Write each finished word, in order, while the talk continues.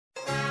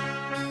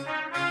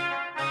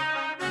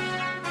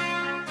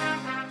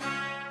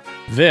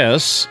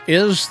This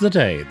is the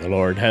day the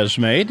Lord has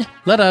made.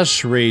 Let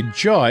us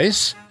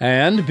rejoice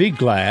and be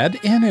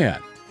glad in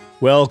it.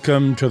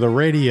 Welcome to the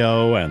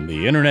radio and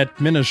the internet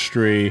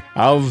ministry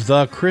of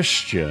the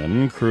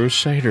Christian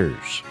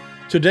Crusaders.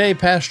 Today,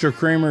 Pastor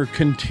Kramer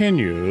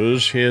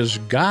continues his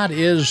God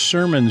Is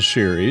sermon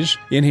series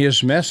in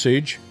his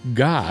message,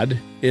 God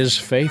is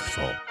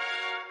Faithful.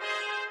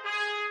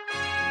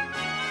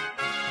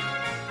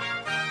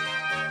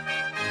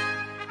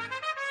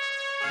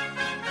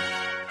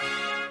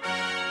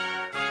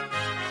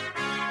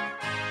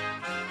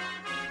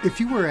 If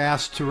you were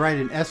asked to write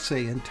an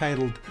essay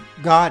entitled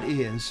God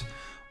Is,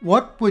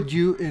 what would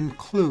you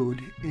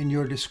include in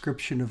your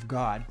description of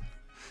God?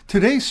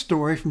 Today's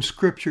story from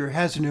Scripture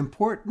has an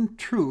important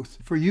truth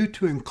for you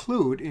to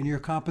include in your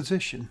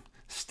composition.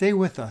 Stay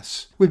with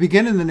us. We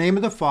begin in the name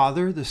of the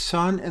Father, the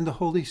Son, and the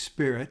Holy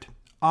Spirit.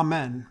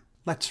 Amen.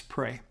 Let's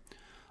pray.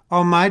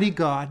 Almighty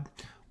God,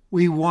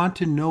 we want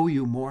to know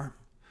you more.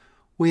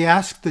 We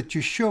ask that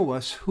you show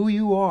us who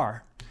you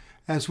are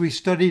as we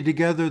study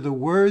together the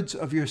words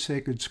of your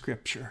sacred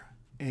Scripture.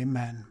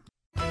 Amen.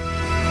 All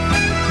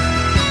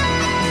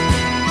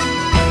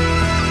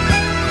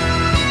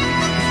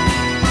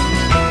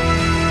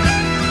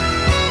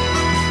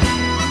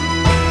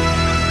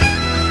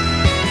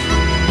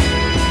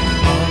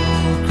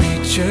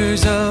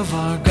creatures of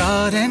our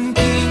God and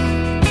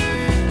King,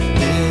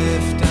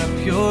 lift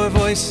up your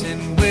voice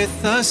and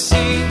with us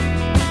sing.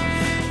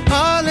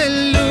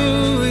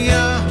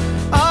 Hallelujah,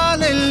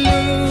 hallelujah.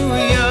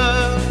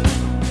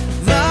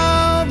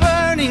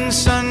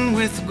 Sun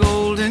with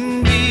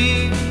golden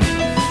beam,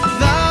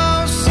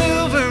 thou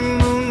silver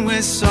moon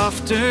with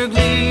softer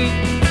gleam.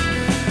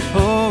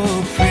 Oh,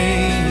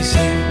 praise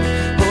him,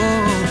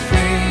 oh,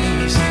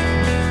 praise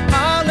him.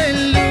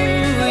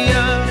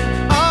 Hallelujah,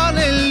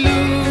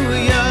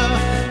 hallelujah,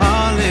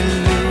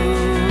 hallelujah.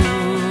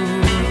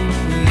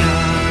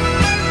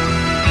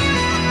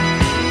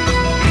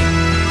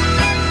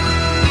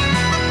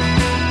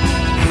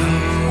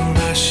 The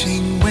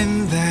rushing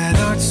wind that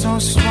art so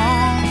strong,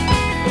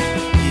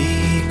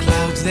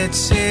 that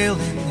sail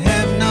in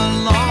heaven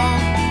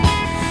along.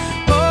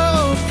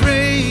 Oh,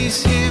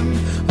 praise him,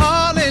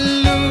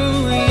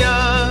 hallelujah.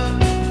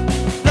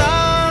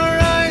 Thou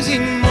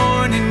rising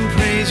morning,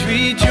 praise,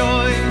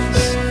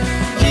 rejoice.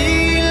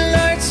 Ye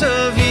lights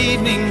of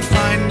evening,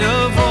 find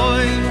a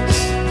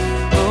voice.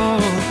 Oh,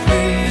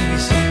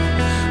 praise him,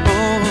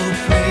 oh,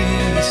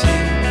 praise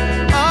him.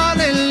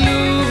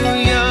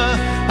 Hallelujah,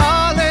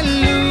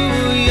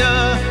 hallelujah,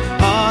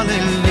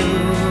 hallelujah.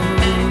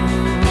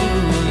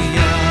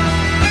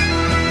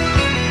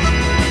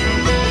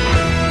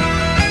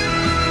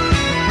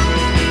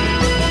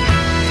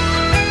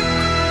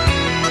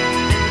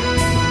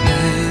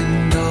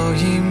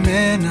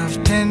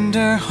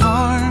 Tender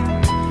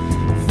heart,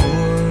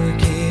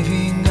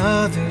 forgiving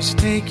others,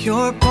 take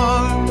your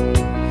part.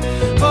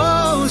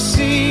 Oh,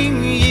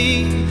 sing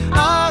ye,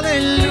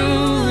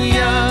 hallelujah.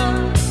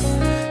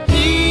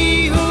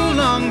 Ye who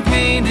long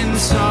pain and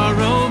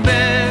sorrow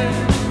bear,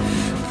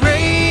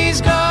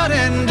 praise God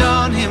and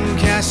on him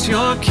cast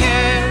your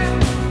care.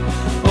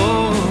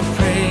 Oh,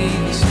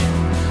 praise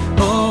him,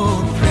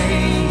 oh,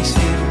 praise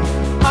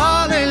him.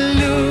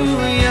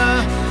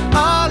 Hallelujah,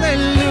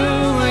 hallelujah.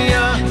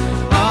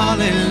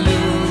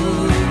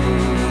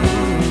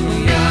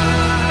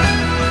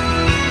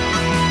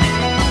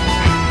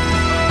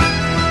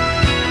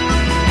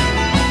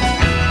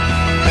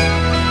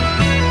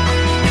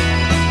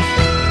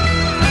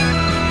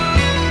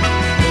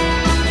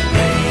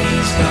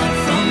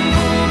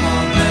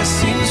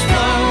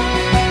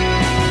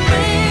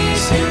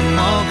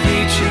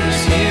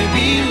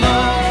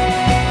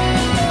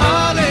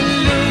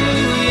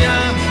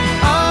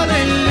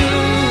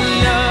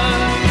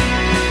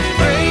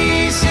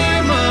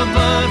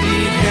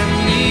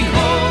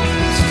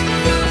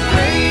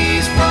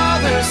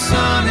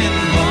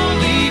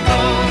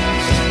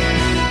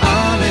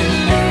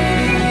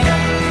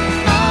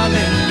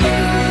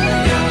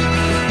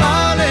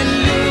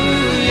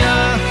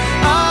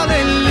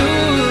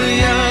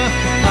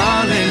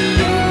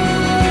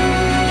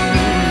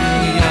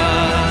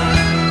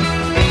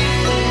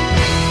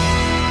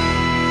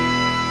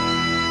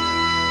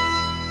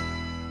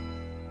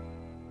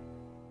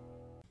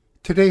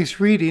 Today's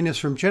reading is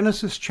from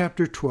Genesis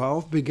chapter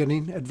 12,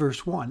 beginning at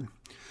verse 1.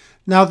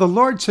 Now the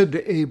Lord said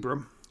to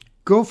Abram,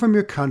 Go from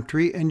your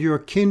country and your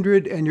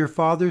kindred and your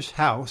father's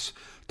house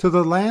to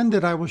the land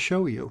that I will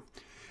show you.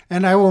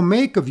 And I will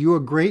make of you a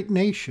great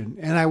nation,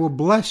 and I will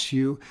bless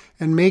you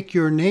and make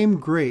your name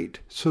great,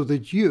 so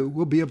that you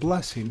will be a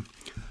blessing.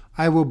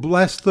 I will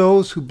bless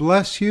those who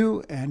bless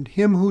you, and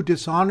him who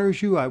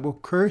dishonors you I will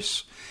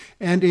curse,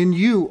 and in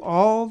you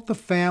all the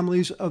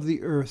families of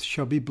the earth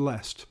shall be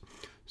blessed.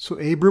 So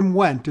Abram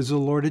went as the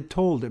Lord had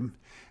told him,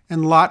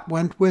 and Lot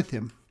went with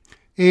him.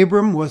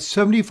 Abram was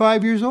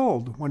 75 years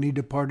old when he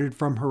departed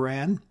from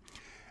Haran.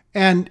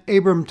 And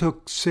Abram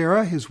took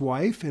Sarah his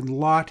wife, and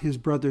Lot his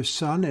brother's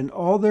son, and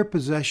all their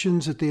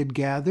possessions that they had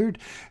gathered,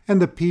 and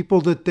the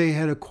people that they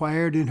had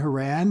acquired in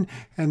Haran,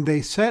 and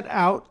they set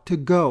out to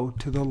go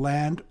to the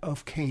land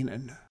of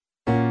Canaan.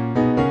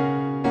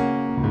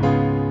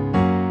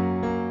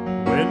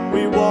 When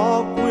we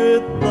walk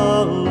with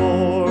the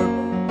Lord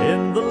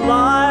in the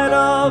light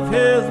of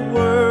His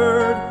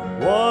word,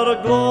 what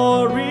a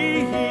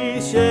glory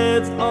He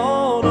sheds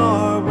on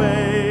our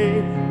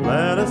way.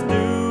 Let us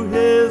do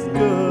His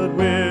good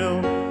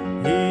will.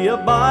 He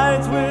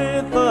abides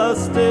with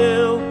us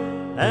still,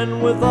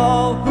 and with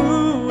all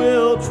who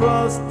will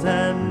trust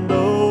and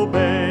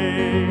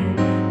obey.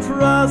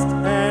 Trust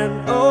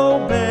and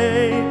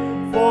obey,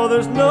 for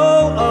there's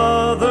no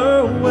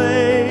other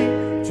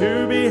way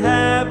to be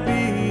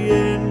happy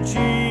in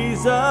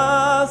Jesus,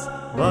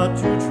 but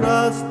to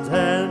trust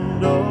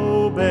and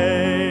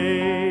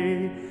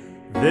obey.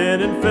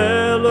 Then in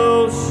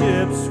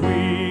fellowship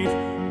sweet,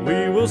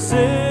 we will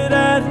sit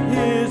at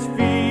His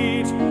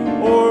feet,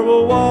 or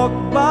we'll walk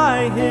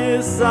by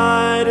His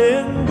side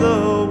in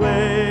the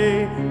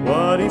way.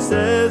 What He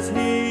says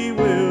He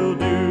will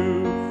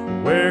do,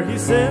 where He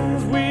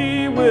sends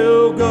we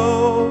will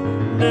go.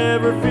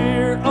 Never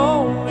fear,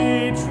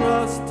 only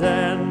trust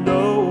and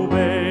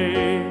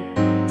obey.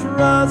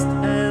 Trust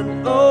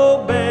and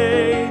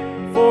obey,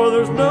 for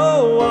there's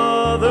no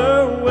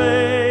other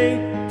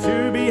way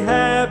to be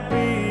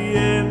happy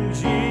in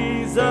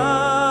Jesus,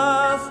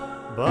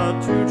 but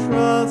to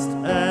trust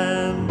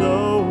and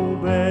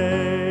obey.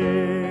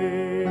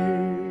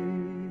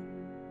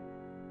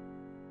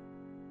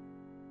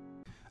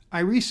 I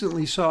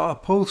recently saw a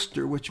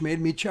poster which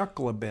made me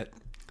chuckle a bit.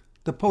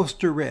 The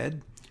poster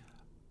read,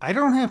 "I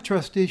don't have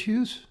trust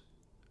issues.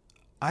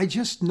 I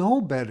just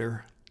know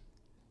better."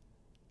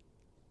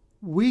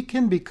 We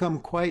can become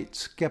quite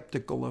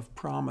skeptical of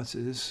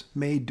promises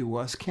made to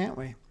us, can't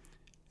we?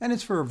 And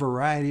it's for a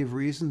variety of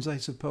reasons, I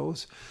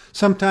suppose.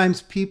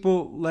 Sometimes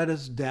people let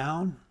us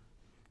down.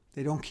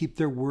 They don't keep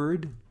their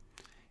word.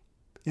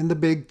 In the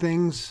big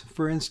things,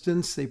 for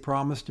instance, they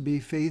promise to be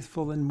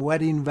faithful in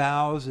wedding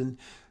vows, and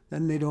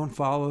then they don't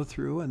follow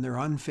through and they're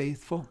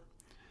unfaithful.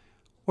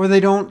 Or they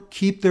don't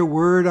keep their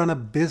word on a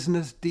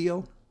business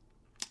deal,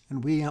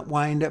 and we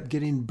wind up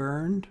getting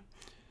burned.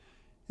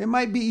 It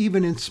might be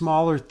even in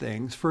smaller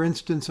things. For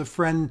instance, a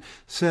friend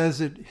says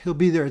that he'll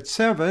be there at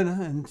 7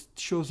 and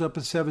shows up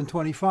at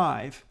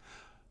 7:25.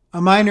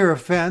 A minor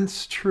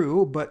offense,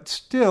 true, but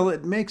still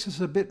it makes us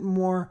a bit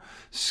more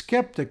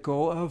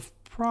skeptical of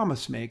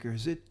promise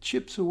makers. It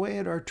chips away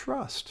at our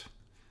trust.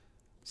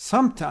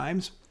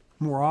 Sometimes,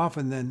 more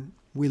often than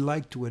we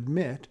like to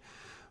admit,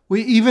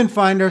 we even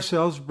find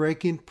ourselves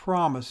breaking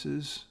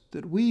promises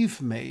that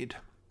we've made.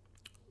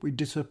 We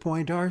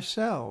disappoint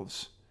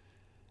ourselves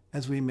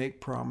as we make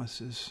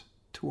promises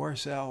to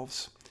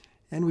ourselves,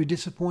 and we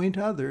disappoint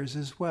others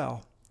as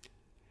well.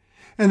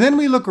 And then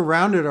we look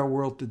around at our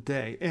world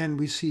today and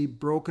we see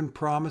broken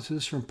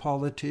promises from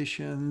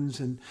politicians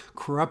and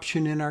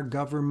corruption in our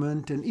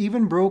government and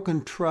even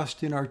broken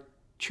trust in our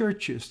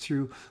churches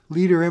through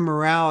leader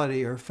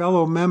immorality or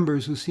fellow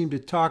members who seem to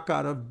talk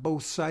out of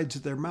both sides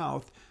of their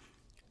mouth.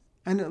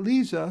 And it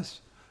leaves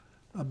us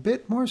a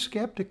bit more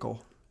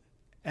skeptical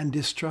and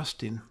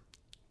distrusting.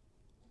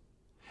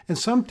 And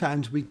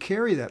sometimes we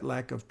carry that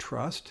lack of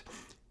trust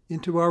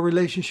into our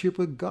relationship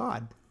with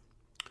God.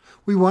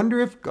 We wonder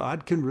if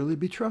God can really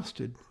be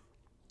trusted.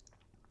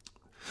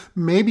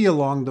 Maybe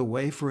along the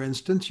way, for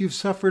instance, you've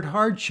suffered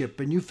hardship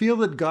and you feel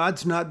that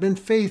God's not been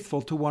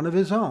faithful to one of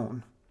His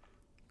own.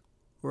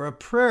 Or a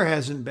prayer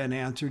hasn't been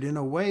answered in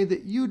a way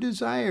that you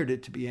desired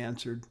it to be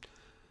answered.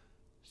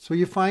 So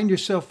you find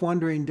yourself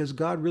wondering, does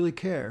God really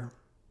care?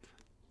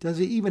 Does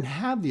He even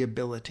have the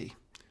ability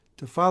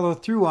to follow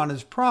through on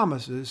His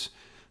promises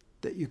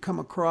that you come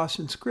across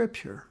in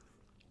Scripture?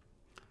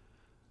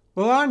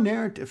 Well, our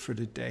narrative for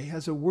today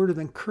has a word of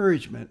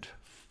encouragement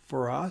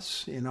for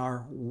us in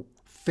our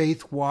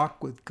faith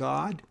walk with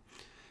God.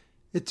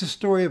 It's a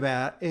story of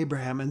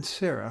Abraham and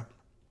Sarah.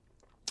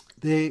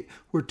 They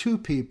were two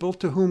people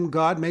to whom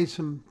God made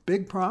some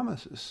big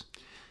promises.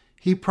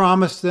 He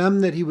promised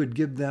them that He would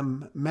give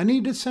them many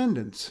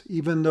descendants,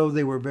 even though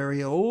they were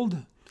very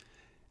old,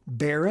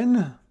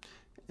 barren,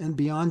 and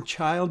beyond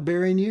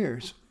childbearing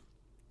years.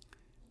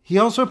 He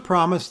also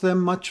promised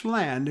them much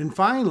land, and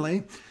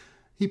finally,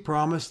 He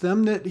promised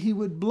them that He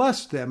would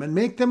bless them and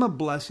make them a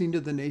blessing to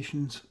the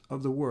nations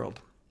of the world.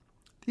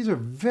 These are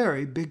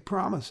very big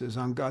promises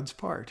on God's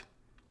part.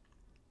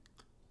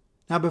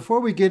 Now, before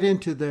we get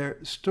into their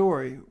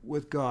story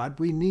with God,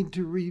 we need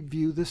to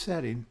review the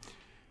setting.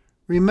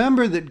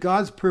 Remember that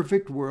God's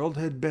perfect world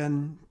had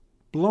been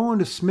blown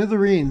to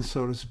smithereens,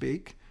 so to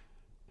speak,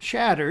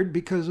 shattered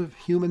because of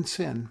human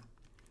sin.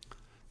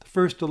 The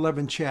first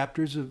 11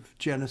 chapters of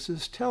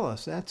Genesis tell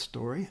us that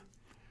story.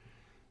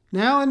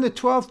 Now in the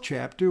 12th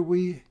chapter,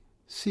 we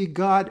see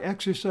God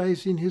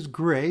exercising His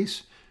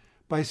grace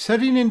by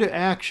setting into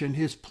action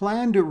His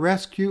plan to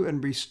rescue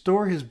and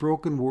restore His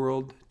broken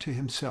world to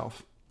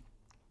Himself.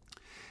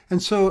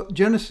 And so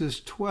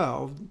Genesis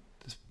 12,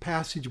 the this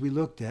passage we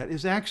looked at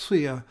is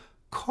actually a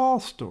call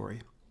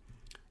story.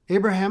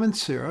 Abraham and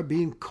Sarah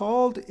being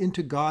called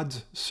into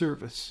God's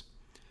service,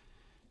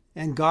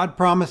 and God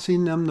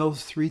promising them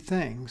those three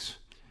things.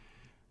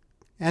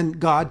 And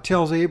God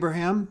tells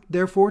Abraham,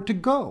 therefore, to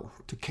go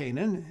to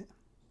Canaan,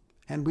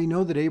 and we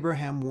know that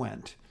Abraham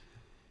went.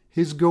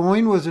 His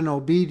going was an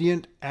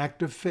obedient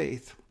act of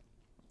faith,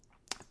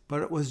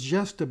 but it was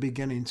just a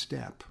beginning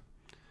step.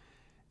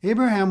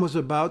 Abraham was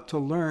about to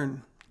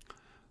learn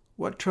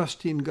what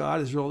trusting God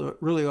is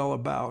really all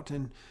about,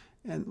 and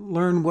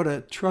learn what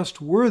a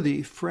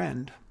trustworthy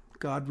friend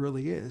God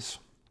really is.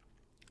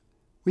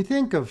 We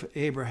think of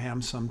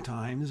Abraham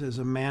sometimes as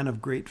a man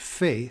of great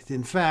faith.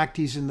 In fact,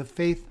 he's in the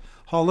Faith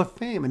Hall of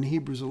Fame in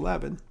Hebrews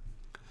 11.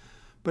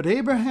 But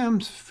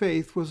Abraham's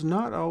faith was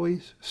not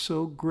always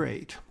so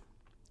great,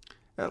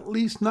 at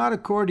least not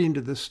according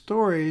to the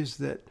stories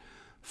that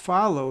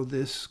follow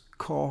this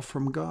call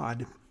from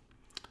God.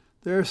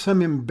 There are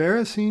some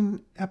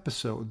embarrassing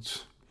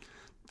episodes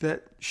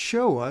that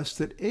show us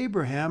that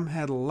Abraham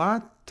had a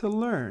lot to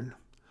learn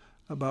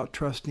about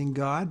trusting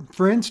God.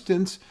 For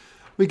instance,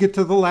 we get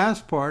to the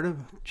last part of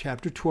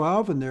chapter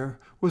 12, and there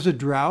was a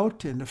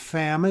drought and a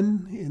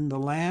famine in the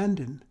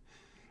land, and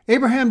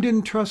Abraham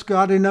didn't trust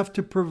God enough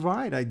to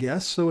provide, I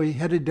guess, so he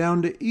headed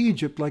down to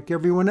Egypt like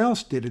everyone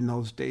else did in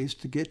those days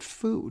to get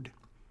food.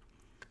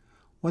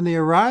 When they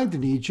arrived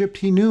in Egypt,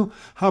 he knew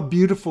how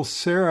beautiful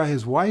Sarah,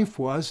 his wife,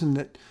 was,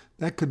 and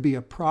that could be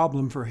a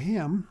problem for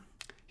him.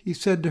 He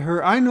said to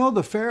her, I know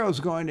the Pharaoh's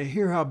going to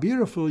hear how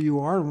beautiful you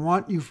are and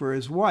want you for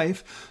his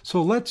wife,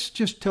 so let's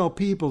just tell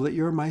people that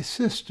you're my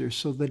sister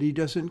so that he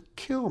doesn't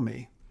kill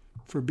me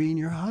for being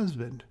your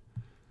husband.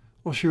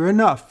 Well, sure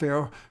enough,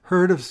 Pharaoh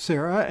heard of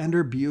Sarah and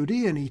her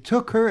beauty, and he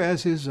took her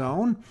as his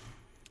own.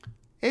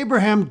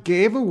 Abraham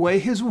gave away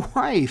his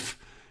wife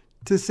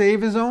to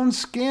save his own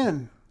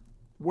skin.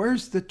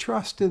 Where's the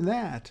trust in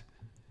that?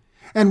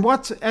 And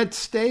what's at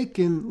stake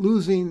in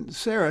losing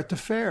Sarah to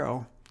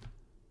Pharaoh?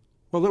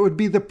 Well, it would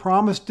be the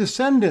promised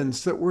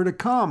descendants that were to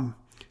come.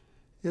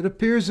 It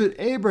appears that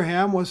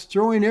Abraham was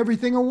throwing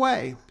everything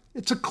away.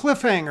 It's a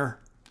cliffhanger.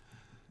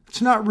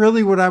 It's not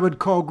really what I would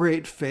call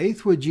great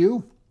faith, would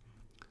you?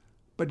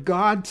 But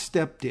God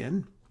stepped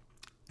in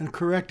and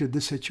corrected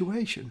the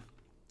situation.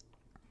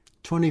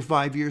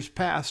 25 years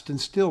passed and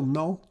still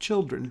no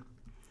children.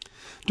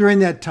 During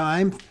that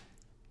time,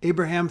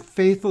 Abraham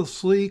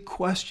faithlessly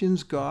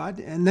questions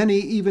God, and then he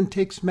even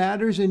takes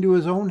matters into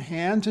his own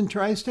hands and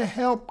tries to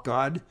help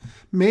God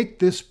make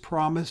this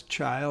promised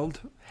child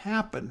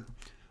happen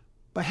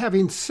by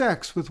having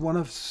sex with one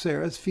of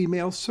Sarah's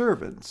female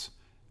servants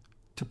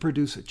to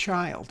produce a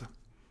child.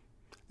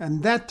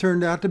 And that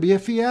turned out to be a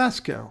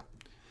fiasco.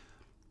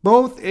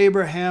 Both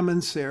Abraham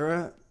and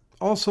Sarah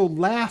also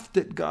laughed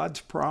at God's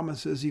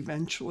promises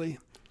eventually.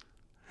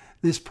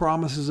 These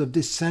promises of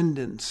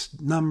descendants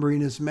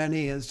numbering as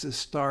many as the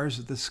stars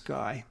of the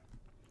sky.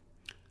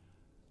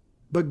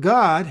 But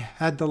God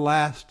had the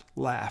last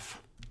laugh.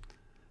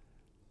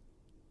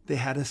 They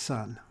had a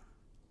son.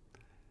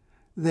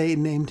 They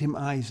named him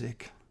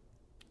Isaac,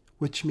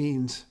 which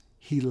means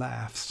he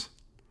laughs.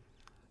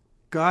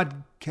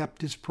 God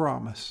kept his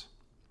promise.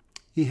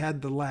 He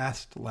had the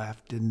last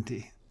laugh, didn't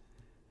he?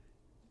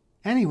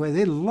 Anyway,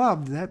 they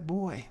loved that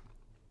boy.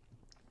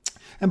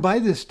 And by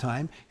this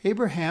time,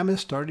 Abraham is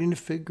starting to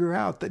figure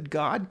out that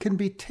God can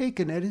be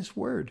taken at his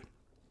word.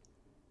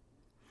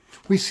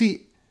 We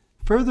see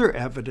further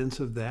evidence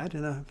of that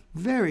in a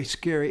very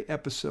scary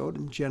episode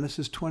in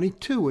Genesis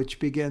 22, which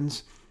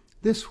begins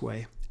this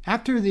way.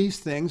 After these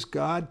things,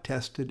 God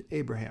tested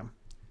Abraham.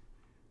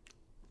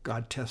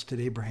 God tested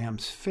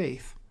Abraham's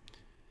faith.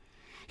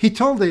 He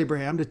told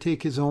Abraham to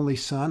take his only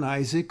son,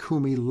 Isaac,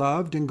 whom he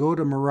loved, and go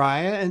to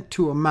Moriah and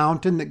to a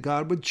mountain that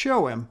God would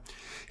show him.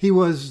 He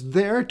was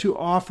there to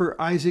offer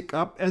Isaac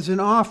up as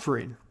an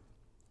offering.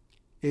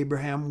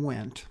 Abraham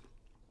went.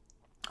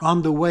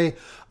 On the way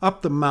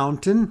up the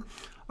mountain,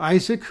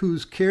 Isaac,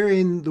 who's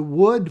carrying the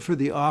wood for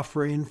the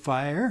offering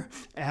fire,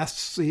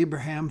 asks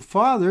Abraham,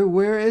 Father,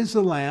 where is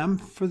the lamb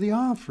for the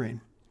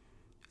offering?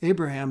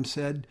 Abraham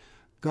said,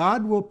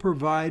 God will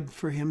provide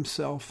for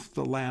himself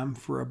the lamb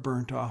for a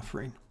burnt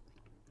offering.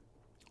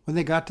 When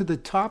they got to the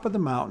top of the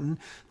mountain,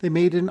 they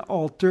made an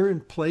altar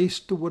and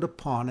placed the wood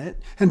upon it.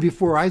 And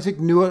before Isaac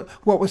knew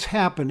what was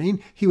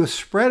happening, he was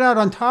spread out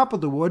on top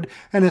of the wood,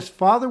 and his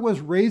father was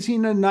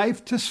raising a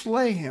knife to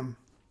slay him.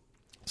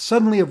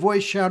 Suddenly a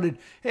voice shouted,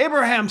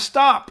 Abraham,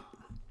 stop!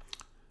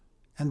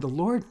 And the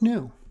Lord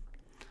knew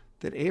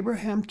that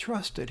Abraham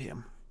trusted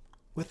him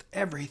with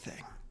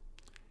everything.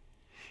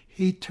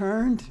 He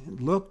turned and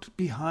looked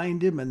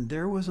behind him, and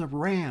there was a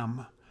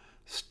ram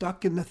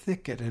stuck in the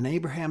thicket, and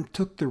Abraham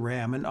took the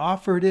ram and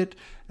offered it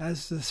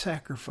as the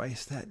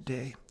sacrifice that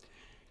day.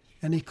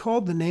 And he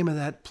called the name of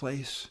that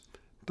place,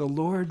 The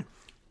Lord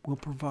Will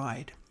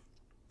Provide.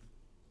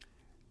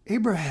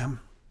 Abraham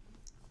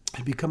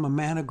had become a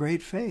man of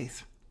great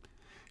faith.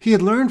 He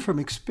had learned from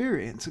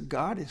experience that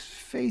God is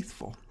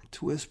faithful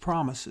to his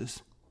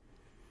promises.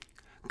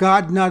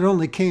 God not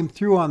only came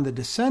through on the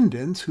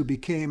descendants who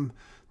became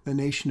the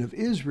nation of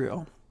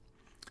Israel,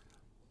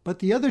 but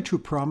the other two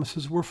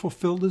promises were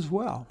fulfilled as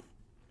well.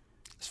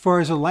 As far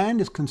as the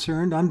land is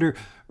concerned, under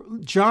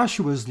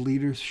Joshua's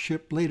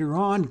leadership later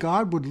on,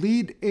 God would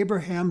lead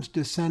Abraham's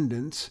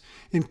descendants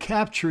in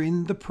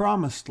capturing the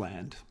promised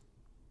land.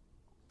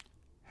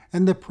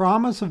 And the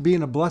promise of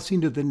being a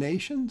blessing to the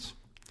nations,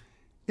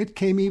 it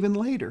came even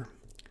later,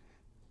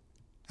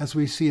 as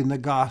we see in the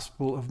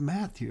Gospel of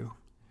Matthew,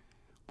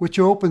 which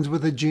opens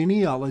with a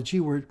genealogy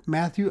where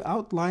Matthew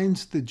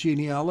outlines the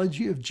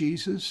genealogy of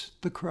Jesus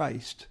the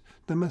Christ,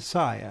 the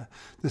Messiah,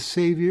 the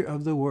Savior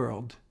of the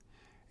world.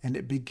 And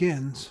it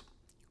begins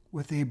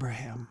with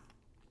Abraham.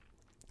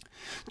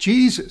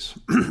 Jesus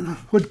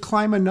would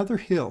climb another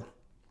hill,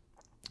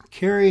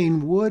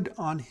 carrying wood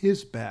on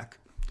his back.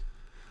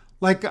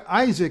 Like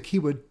Isaac, he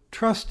would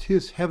trust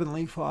his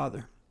heavenly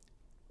Father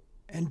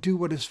and do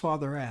what his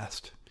father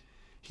asked.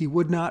 He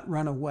would not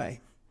run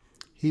away.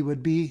 He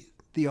would be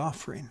the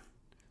offering.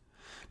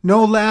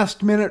 No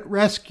last-minute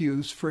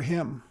rescues for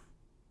him,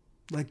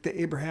 like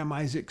the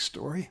Abraham-Isaac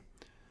story.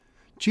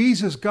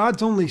 Jesus,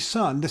 God's only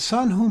Son, the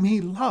Son whom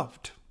he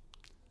loved,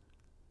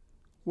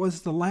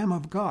 was the Lamb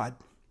of God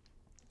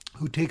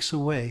who takes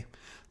away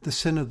the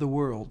sin of the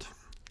world,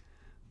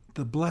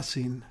 the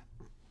blessing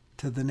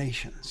to the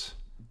nations.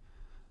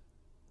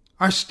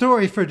 Our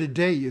story for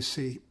today, you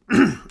see,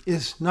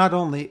 is not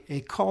only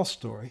a call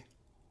story,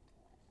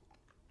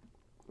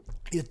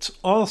 it's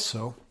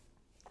also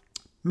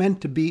meant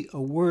to be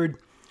a word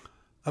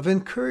of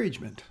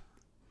encouragement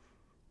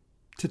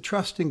to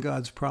trust in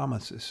God's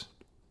promises,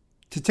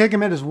 to take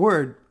him at his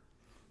word,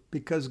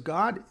 because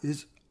God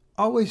is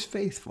always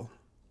faithful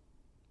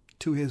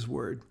to his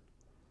word,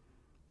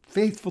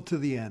 faithful to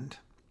the end.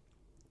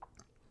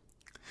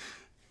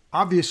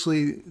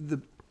 Obviously,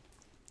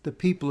 the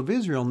people of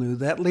Israel knew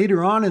that.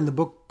 Later on in the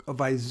book of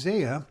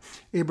Isaiah,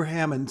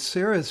 Abraham and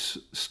Sarah's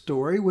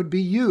story would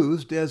be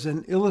used as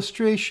an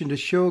illustration to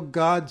show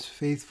God's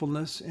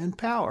faithfulness and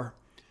power.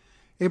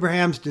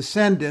 Abraham's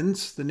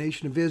descendants, the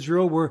nation of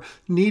Israel, were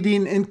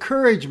needing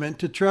encouragement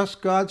to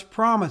trust God's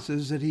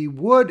promises that he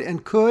would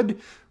and could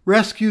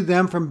rescue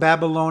them from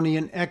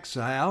Babylonian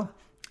exile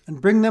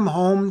and bring them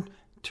home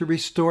to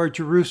restore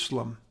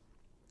Jerusalem.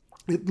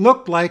 It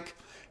looked like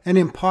an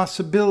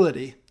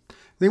impossibility.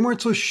 They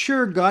weren't so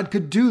sure God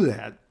could do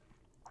that.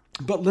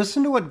 But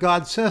listen to what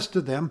God says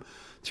to them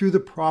through the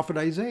prophet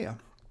Isaiah.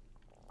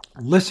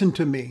 Listen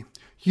to me,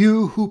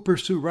 you who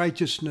pursue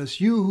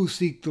righteousness, you who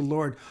seek the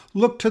Lord.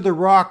 Look to the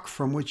rock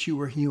from which you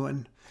were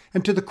hewn,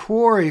 and to the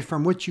quarry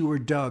from which you were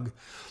dug.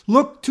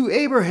 Look to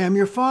Abraham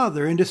your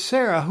father, and to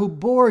Sarah who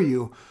bore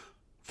you.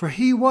 For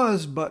he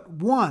was but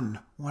one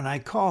when I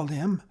called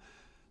him,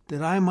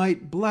 that I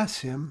might bless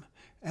him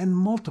and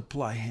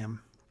multiply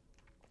him.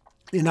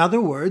 In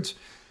other words,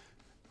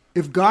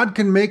 if God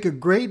can make a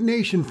great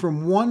nation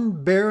from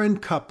one barren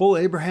couple,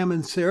 Abraham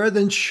and Sarah,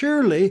 then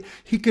surely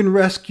he can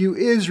rescue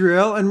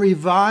Israel and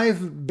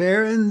revive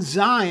barren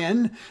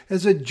Zion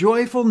as a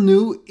joyful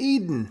new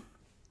Eden.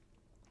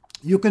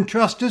 You can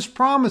trust his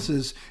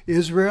promises,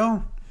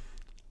 Israel,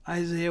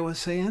 Isaiah was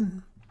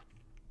saying.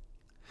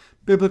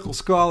 Biblical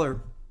scholar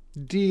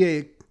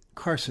D.A.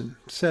 Carson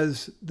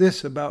says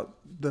this about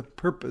the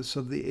purpose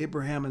of the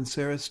Abraham and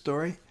Sarah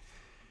story.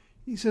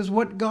 He says,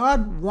 what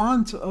God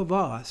wants of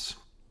us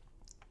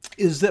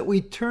is that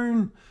we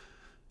turn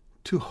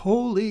to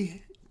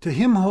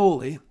him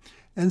wholly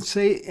and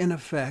say, in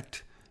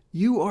effect,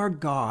 you are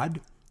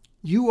God,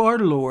 you are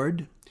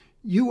Lord,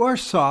 you are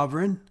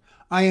sovereign,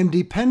 I am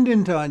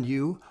dependent on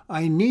you,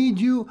 I need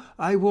you,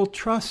 I will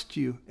trust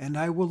you, and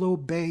I will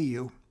obey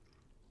you.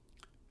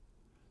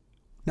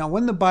 Now,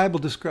 when the Bible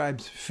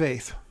describes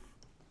faith,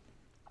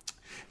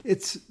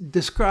 it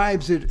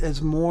describes it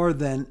as more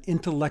than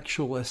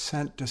intellectual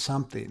assent to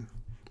something,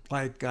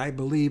 like I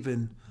believe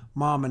in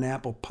mom and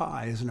apple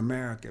pie as an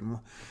American.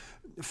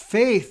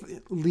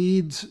 Faith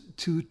leads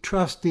to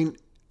trusting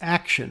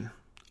action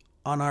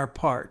on our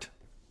part.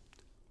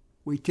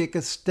 We take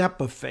a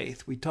step of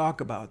faith. We talk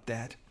about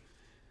that.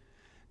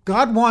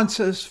 God wants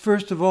us,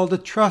 first of all, to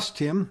trust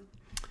him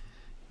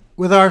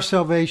with our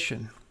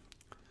salvation.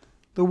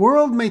 The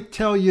world may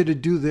tell you to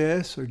do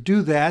this or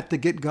do that to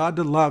get God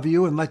to love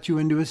you and let you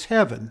into his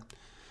heaven.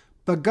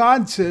 But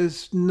God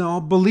says, no,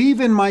 believe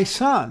in my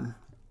Son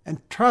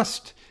and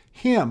trust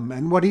him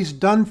and what he's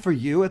done for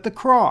you at the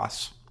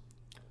cross.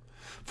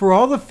 For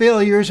all the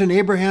failures in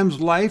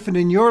Abraham's life and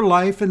in your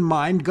life and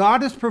mine,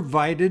 God has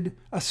provided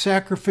a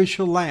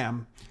sacrificial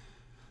lamb.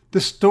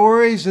 The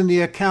stories and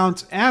the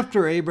accounts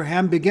after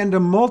Abraham began to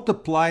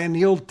multiply in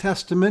the Old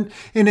Testament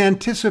in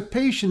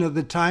anticipation of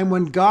the time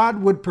when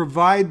God would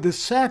provide the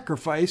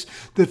sacrifice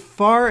that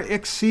far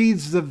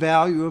exceeds the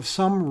value of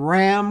some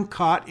ram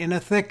caught in a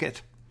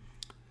thicket.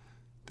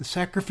 The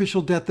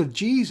sacrificial death of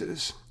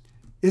Jesus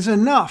is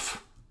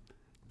enough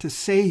to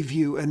save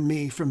you and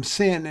me from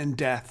sin and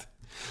death.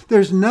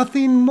 There's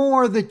nothing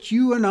more that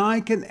you and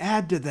I can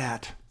add to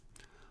that.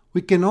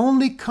 We can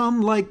only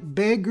come like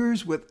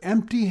beggars with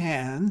empty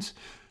hands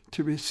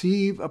to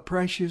receive a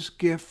precious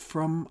gift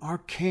from our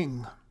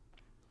King.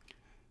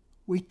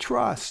 we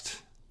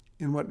trust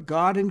in what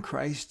God in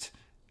Christ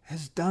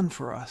has done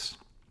for us.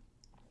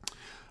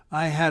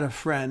 I had a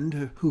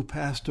friend who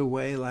passed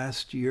away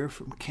last year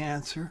from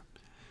cancer.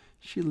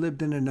 She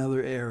lived in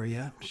another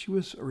area. She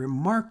was a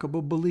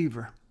remarkable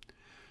believer.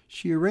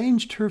 She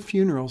arranged her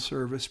funeral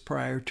service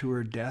prior to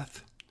her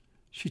death.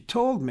 She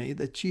told me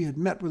that she had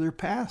met with her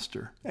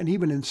pastor and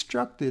even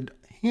instructed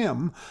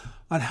him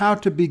on how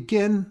to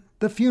begin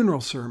the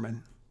funeral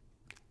sermon.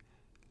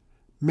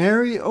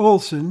 Mary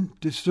Olson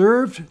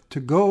deserved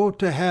to go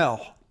to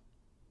hell.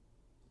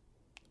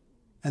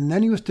 And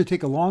then he was to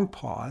take a long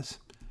pause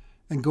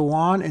and go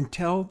on and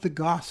tell the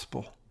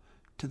gospel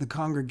to the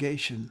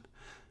congregation.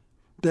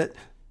 That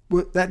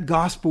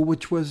gospel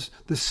which was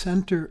the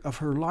center of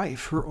her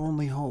life, her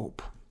only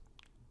hope.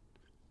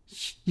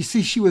 You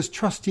see, she was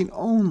trusting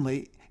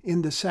only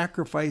in the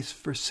sacrifice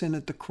for sin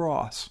at the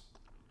cross.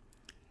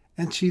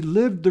 And she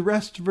lived the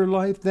rest of her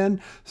life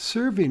then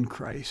serving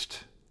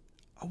Christ,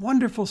 a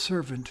wonderful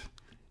servant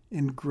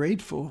in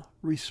grateful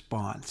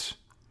response.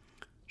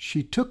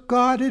 She took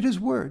God at his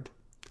word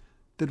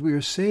that we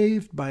are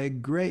saved by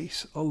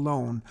grace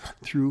alone,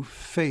 through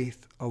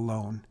faith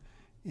alone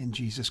in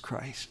Jesus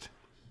Christ.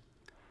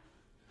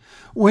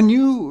 When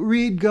you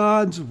read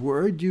God's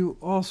word, you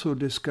also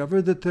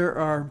discover that there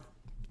are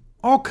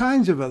all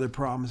kinds of other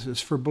promises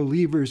for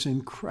believers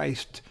in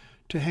Christ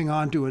to hang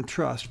on to and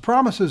trust.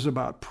 Promises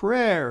about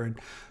prayer and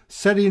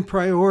setting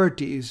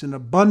priorities and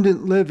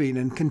abundant living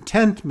and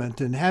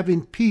contentment and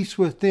having peace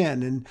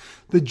within and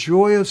the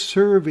joy of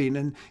serving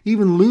and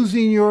even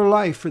losing your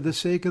life for the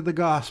sake of the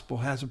gospel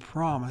has a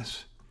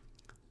promise.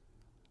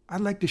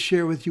 I'd like to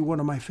share with you one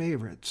of my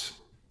favorites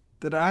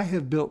that I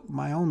have built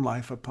my own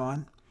life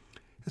upon.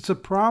 It's a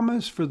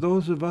promise for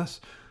those of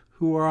us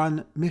who are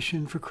on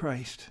mission for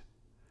Christ.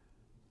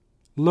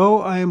 Lo,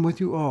 I am with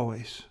you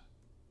always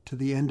to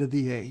the end of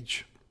the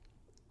age.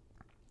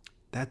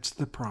 That's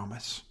the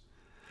promise.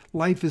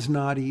 Life is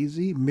not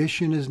easy.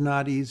 Mission is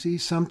not easy.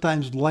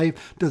 Sometimes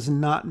life does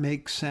not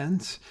make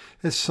sense.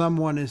 As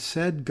someone has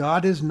said,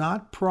 God has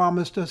not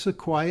promised us a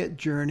quiet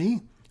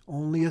journey,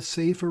 only a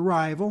safe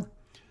arrival.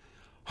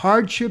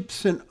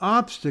 Hardships and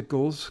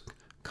obstacles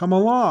come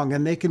along,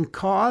 and they can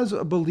cause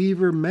a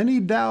believer many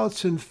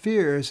doubts and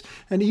fears,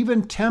 and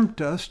even tempt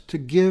us to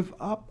give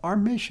up our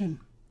mission.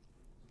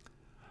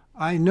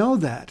 I know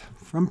that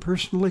from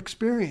personal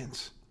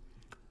experience.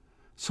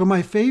 So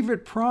my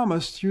favorite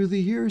promise through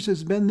the years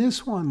has been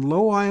this one: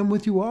 Lo, I am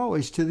with you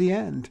always to the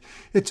end.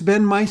 It's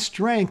been my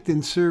strength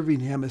in serving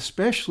him,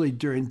 especially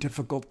during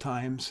difficult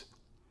times.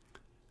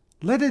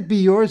 Let it be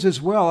yours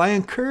as well. I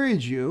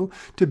encourage you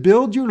to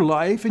build your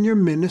life and your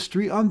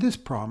ministry on this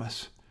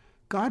promise.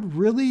 God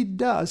really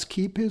does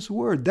keep his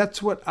word.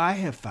 That's what I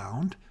have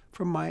found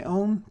from my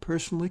own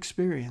personal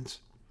experience.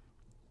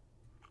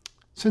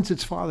 Since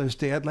it's Father's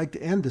Day, I'd like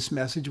to end this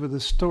message with a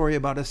story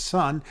about a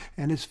son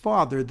and his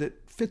father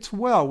that fits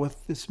well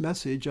with this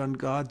message on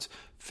God's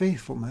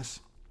faithfulness.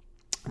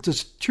 It's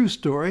a true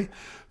story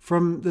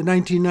from the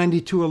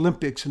 1992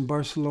 Olympics in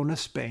Barcelona,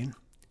 Spain.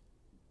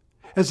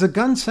 As the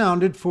gun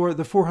sounded for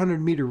the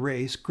 400-meter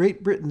race,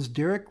 Great Britain's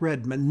Derek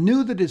Redmond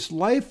knew that his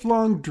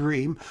lifelong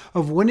dream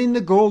of winning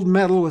the gold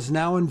medal was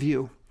now in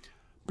view.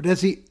 But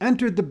as he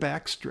entered the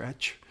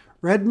backstretch,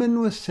 Redmond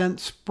was sent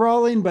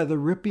sprawling by the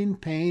ripping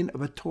pain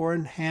of a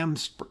torn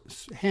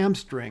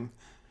hamstring.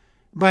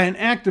 By an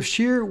act of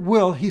sheer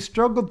will, he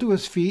struggled to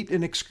his feet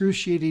in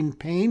excruciating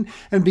pain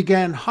and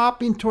began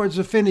hopping towards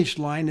the finish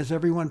line as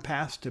everyone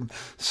passed him.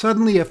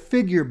 Suddenly, a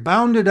figure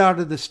bounded out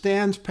of the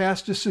stands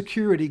past a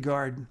security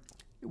guard.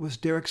 It was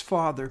Derek's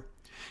father.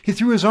 He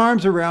threw his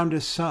arms around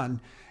his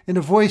son. In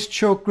a voice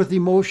choked with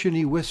emotion,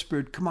 he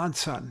whispered, "Come on,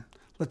 son.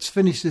 Let's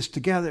finish this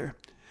together."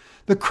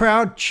 The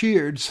crowd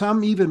cheered.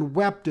 Some even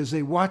wept as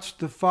they watched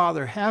the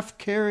father, half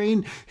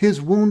carrying his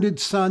wounded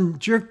son,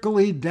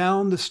 jerkily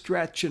down the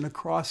stretch and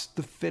across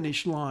the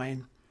finish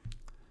line.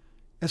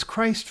 As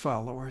Christ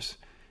followers,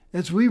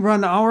 as we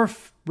run our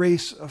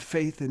race of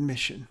faith and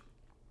mission,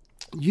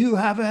 you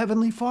have a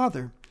heavenly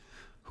Father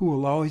who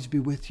will always be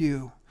with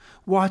you,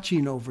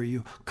 watching over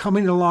you,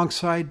 coming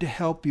alongside to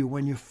help you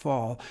when you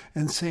fall,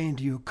 and saying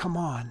to you, "Come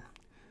on,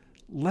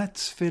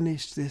 let's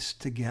finish this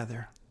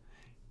together."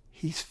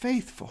 He's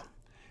faithful.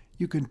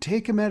 You can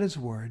take him at his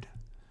word,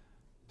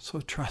 so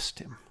trust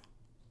him.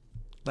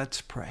 Let's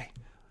pray.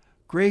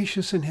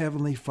 Gracious and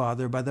heavenly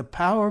Father, by the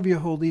power of your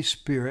Holy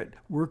Spirit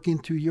working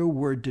through your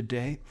word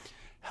today,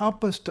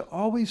 help us to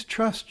always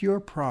trust your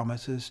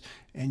promises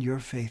and your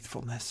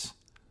faithfulness.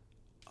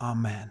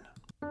 Amen.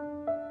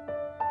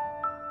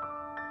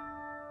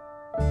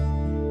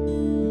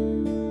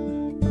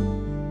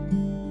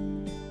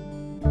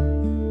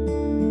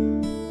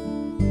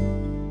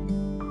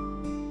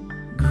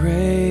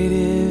 Great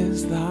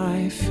is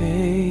thy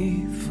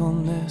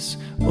faithfulness,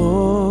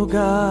 O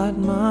God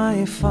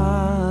my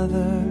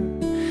Father.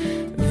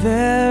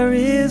 There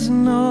is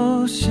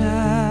no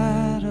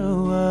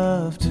shadow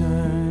of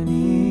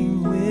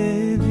turning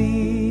with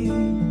thee.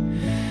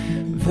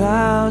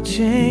 Thou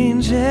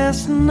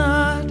changest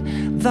not,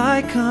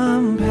 thy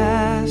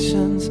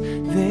compassions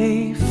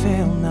they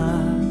fail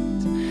not.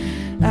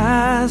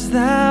 As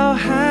thou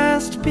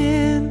hast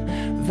been,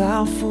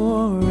 thou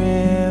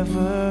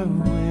forever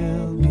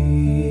will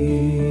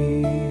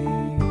be.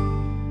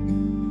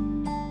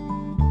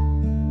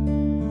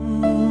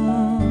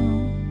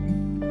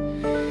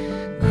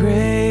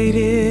 Great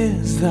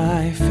is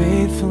thy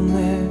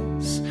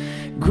faithfulness,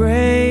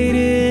 great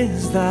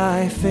is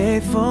thy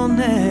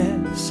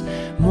faithfulness.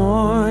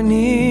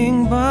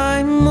 Morning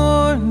by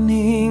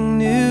morning,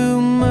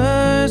 new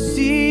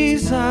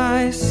mercies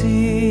I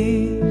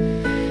see,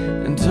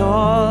 and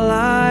all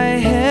I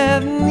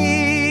have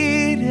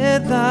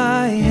needed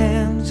thy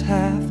hands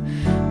hath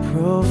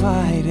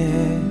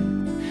provided.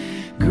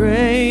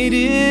 Great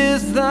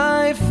is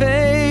thy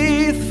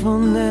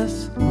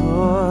faithfulness,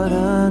 Lord,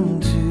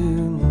 unto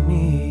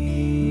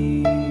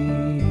me.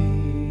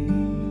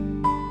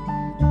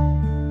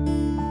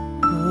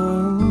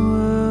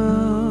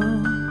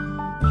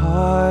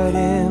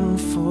 Pardon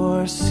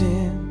for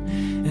sin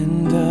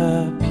and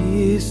a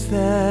peace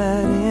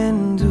that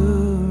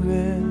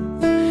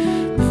endureth,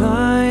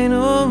 thine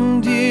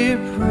own dear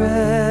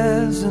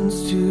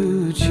presence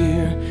to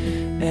cheer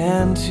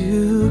and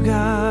to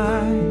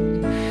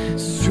guide,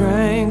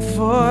 strength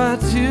for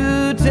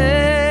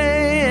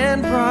today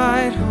and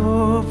bright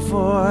hope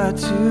for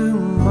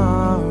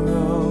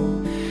tomorrow,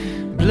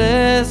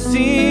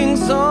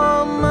 blessings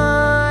all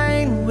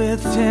mine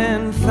with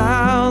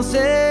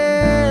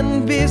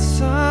 10,000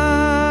 besides.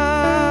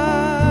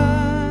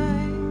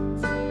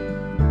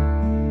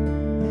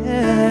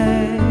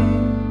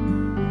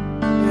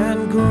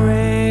 And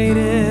great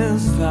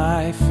is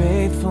thy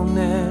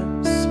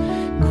faithfulness,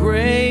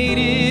 great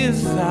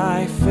is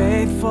thy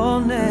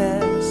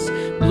faithfulness,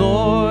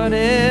 Lord.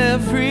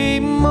 Every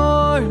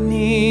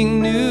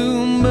morning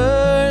new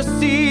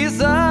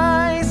mercies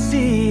I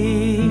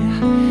see,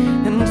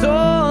 and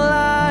all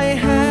I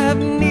have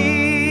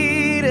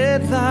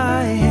needed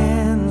thy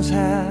hands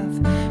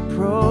hath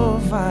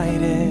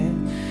provided.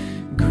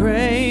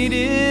 Great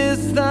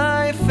is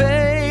thy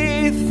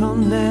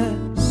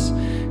faithfulness,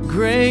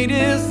 great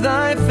is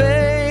thy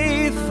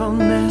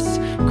faithfulness,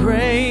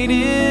 great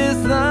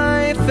is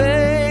thy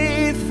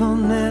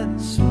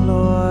faithfulness,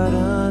 Lord,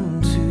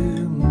 unto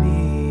me.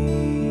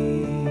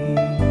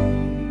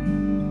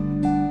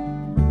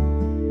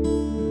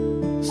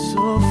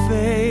 So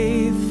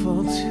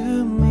faithful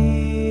to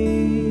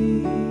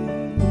me.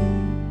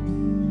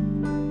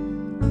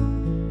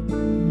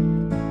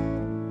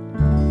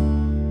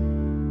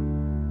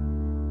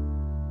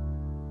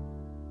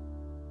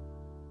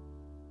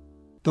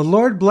 The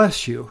Lord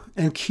bless you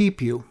and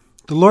keep you.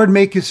 The Lord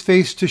make his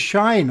face to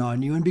shine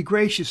on you and be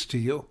gracious to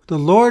you. The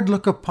Lord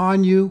look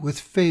upon you with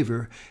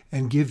favor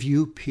and give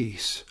you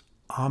peace.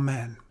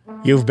 Amen.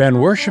 You've been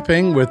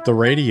worshiping with the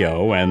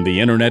radio and the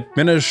internet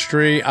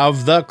ministry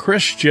of the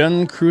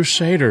Christian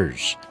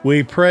Crusaders.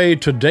 We pray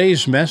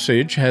today's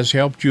message has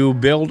helped you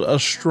build a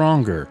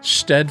stronger,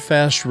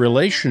 steadfast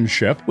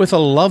relationship with a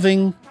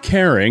loving,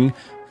 caring,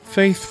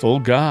 faithful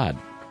God.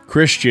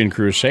 Christian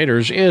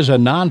Crusaders is a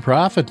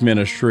nonprofit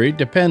ministry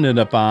dependent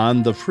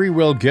upon the free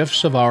will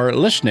gifts of our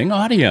listening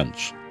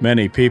audience.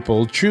 Many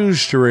people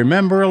choose to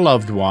remember a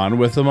loved one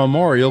with a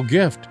memorial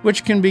gift,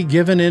 which can be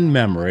given in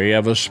memory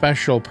of a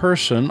special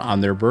person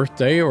on their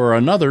birthday or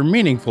another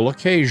meaningful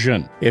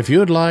occasion. If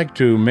you'd like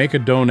to make a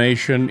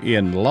donation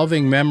in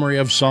loving memory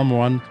of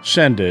someone,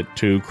 send it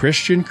to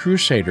Christian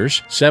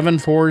Crusaders,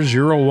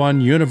 7401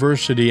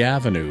 University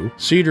Avenue,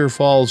 Cedar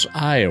Falls,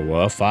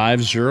 Iowa,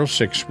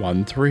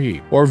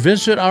 50613, or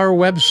visit our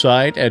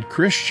website at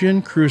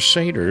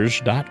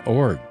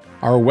christiancrusaders.org.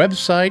 Our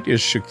website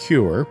is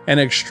secure and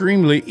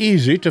extremely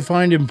easy to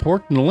find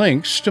important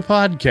links to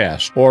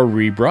podcasts or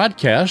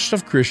rebroadcasts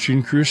of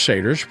Christian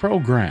Crusaders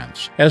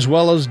programs, as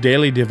well as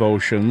daily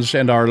devotions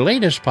and our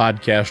latest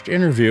podcast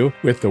interview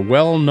with the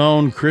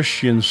well-known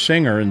Christian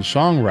singer and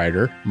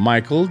songwriter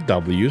Michael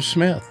W.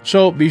 Smith.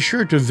 So be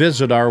sure to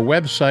visit our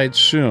website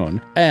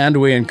soon, and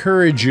we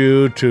encourage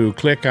you to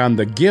click on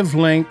the Give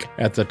link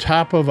at the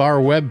top of our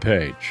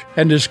webpage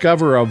and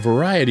discover a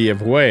variety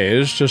of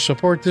ways to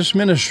support this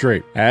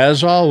ministry. As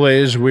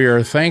always, we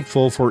are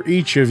thankful for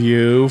each of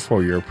you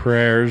for your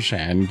prayers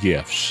and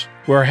gifts.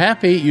 We're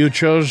happy you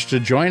chose to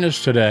join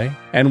us today,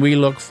 and we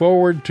look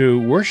forward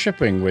to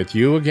worshiping with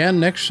you again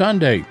next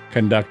Sunday.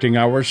 Conducting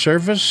our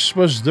service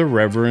was the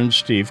Reverend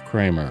Steve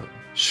Kramer,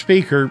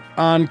 speaker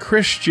on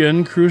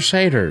Christian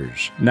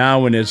Crusaders,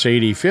 now in its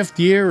 85th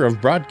year of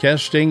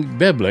broadcasting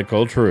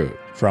biblical truth.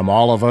 From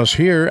all of us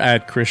here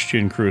at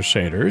Christian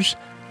Crusaders,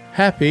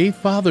 happy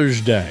Father's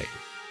Day.